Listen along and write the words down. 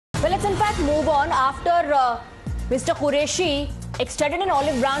Well, let's in fact move on. After Mr. Qureshi extended an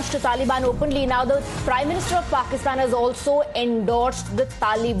olive branch to Taliban openly, now the Prime Minister of Pakistan has also endorsed the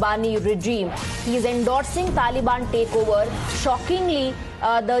Talibani regime. He is endorsing Taliban takeover. Shockingly,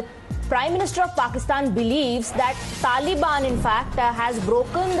 the Prime Minister of Pakistan believes that Taliban, in fact, has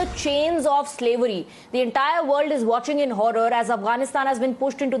broken the chains of slavery. The entire world is watching in horror as Afghanistan has been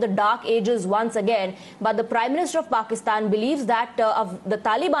pushed into the dark ages once again. But the Prime Minister of Pakistan believes that the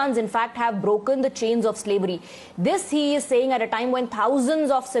Talibans, in fact, have broken the chains of slavery. This, he is saying, at a time when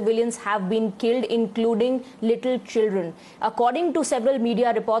thousands of civilians have been killed, including little children. According to several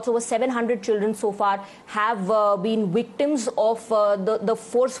media reports, over 700 children so far have been victims of the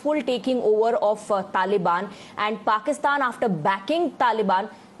forceful takeover of Taliban. And Pakistan, after backing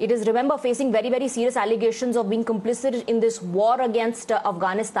Taliban, it is, remember, facing very, very serious allegations of being complicit in this war against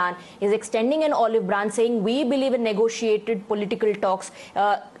Afghanistan, is extending an olive branch, saying we believe in negotiated political talks.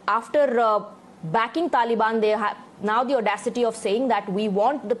 After backing Taliban, they have now the audacity of saying that we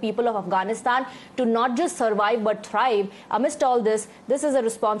want the people of Afghanistan to not just survive but thrive. Amidst all this, this is a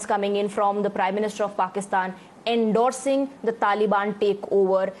response coming in from the Prime Minister of Pakistan, endorsing the Taliban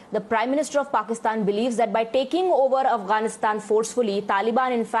takeover. The Prime Minister of Pakistan believes that by taking over Afghanistan forcefully,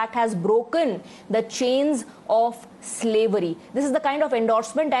 Taliban in fact has broken the chains of slavery. This is the kind of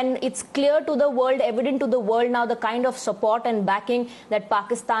endorsement, and it's clear to the world, evident to the world now, the kind of support and backing that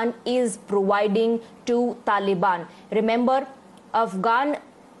Pakistan is providing to Taliban. Remember,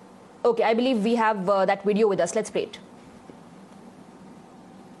 Okay, I believe we have that video with us. Let's play it.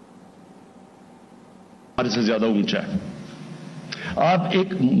 से ज्यादा ऊंचा है। आप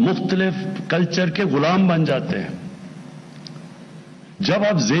एक मुख्तलिफ culture के गुलाम बन जाते हैं। जब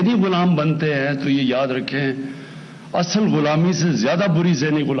आप ज़हनी गुलाम बनते हैं तो ये याद रखें, असल गुलामी से ज्यादा बुरी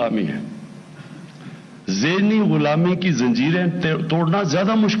ज़हनी गुलामी है। ज़हनी गुलामी की जंजीरें तोड़ना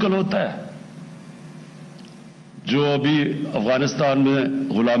ज्यादा मुश्किल होता है। जो अभी अफगानिस्तान में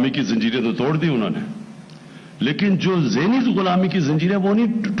गुलामी की जंजीरें तो तोड़ दी उन्होंने, लेकिन जो ज़हनी गुलामी की जंजीरें वो नहीं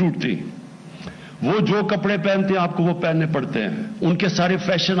टूटती। वो जो कपड़े पहनते हैं आपको वो पहनने पड़ते हैं, उनके सारे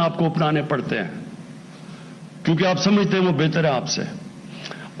फैशन आपको अपनाने पड़ते हैं, क्योंकि आप समझते हैं वो बेहतर है आपसे।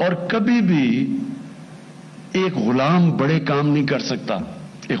 और कभी भी एक गुलाम बड़े काम नहीं कर सकता,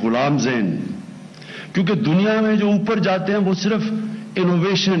 एक गुलाम ज़हन, क्योंकि दुनिया में जो ऊपर जाते हैं वो सिर्फ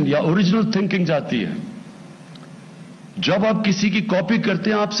इनोवेशन या ओरिजिनल थिंकिंग जाती है। जब आप किसी की कॉपी करते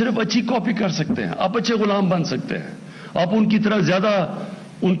हैं, आप सिर्फ अच्छी कॉपी कर सकते हैं, आप अच्छे गुलाम बन सकते हैं, आप उनकी तरह ज्यादा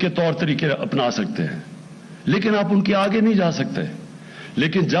उनके तौर तरीके अपना सकते हैं, लेकिन आप उनके आगे नहीं जा सकते।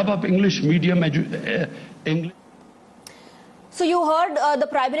 लेकिन जब आप इंग्लिश मीडियम में So you heard the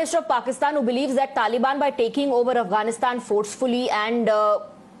Prime Minister of Pakistan, who believes that Taliban, by taking over Afghanistan forcefully and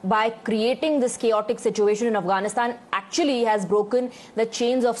by creating this chaotic situation in Afghanistan, actually has broken the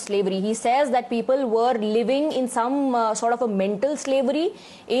chains of slavery. He says that people were living in some sort of a mental slavery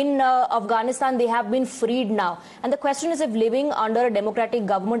in Afghanistan. They have been freed now. And the question is, if living under a democratic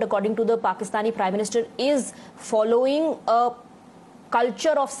government, according to the Pakistani Prime Minister, is following a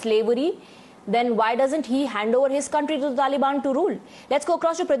culture of slavery, then why doesn't he hand over his country to the Taliban to rule? Let's go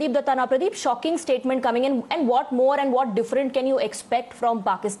across to Pradeep Datta now. Pradeep, shocking statement coming in. And what more and what different can you expect from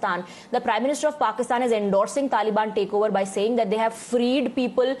Pakistan? The Prime Minister of Pakistan is endorsing Taliban takeover by saying that they have freed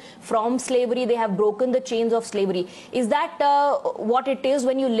people from slavery. They have broken the chains of slavery. Is that what it is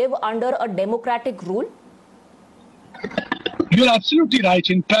when you live under a democratic rule? You're absolutely right.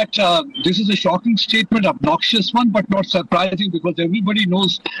 In fact, this is a shocking statement, obnoxious one, but not surprising, because everybody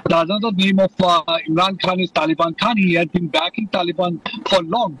knows the another name of Imran Khan is Taliban Khan. He had been backing Taliban for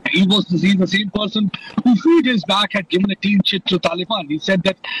long. He's the same person who few days back had given a clean chit to Taliban. He said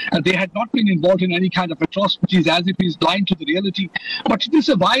that they had not been involved in any kind of atrocities, as if he's blind to the reality. But this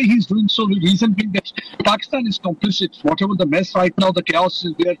is why he's doing so. The reason being that Pakistan is complicit. Whatever the mess right now, the chaos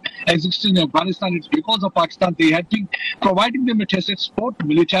is there existing in Afghanistan, it's because of Pakistan. They had been providing them a tested support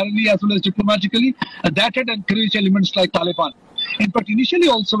militarily as well as diplomatically, and that had encouraged elements like Taliban. In fact, initially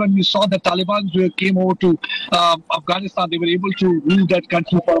also when we saw that Taliban came over to Afghanistan, they were able to rule that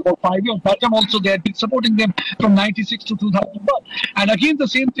country for about 5 years. That time also they had been supporting them from 96 to 2001. And again, the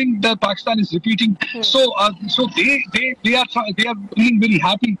same thing that Pakistan is repeating. So they are being very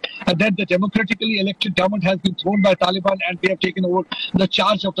happy that the democratically elected government has been thrown by Taliban and they have taken over the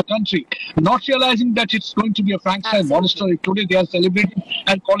charge of the country, not realizing that it's going to be a Frankenstein monster. Today they are celebrating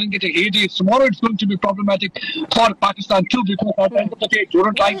and calling it a heyday. Tomorrow it's going to be problematic for Pakistan too, because at the end of the day,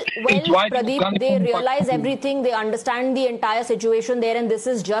 don't Well, enjoy the Pradeep, Afghanistan they realize Pakistan. everything, they understand the entire situation there, and this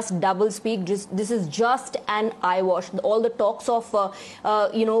is just doublespeak. This is just an eyewash. All the talks of,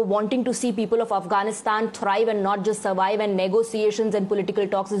 wanting to see people of Afghanistan thrive and not just survive, and negotiations and political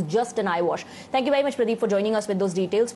talks is just an eyewash. Thank you very much, Pradeep, for joining us with those details.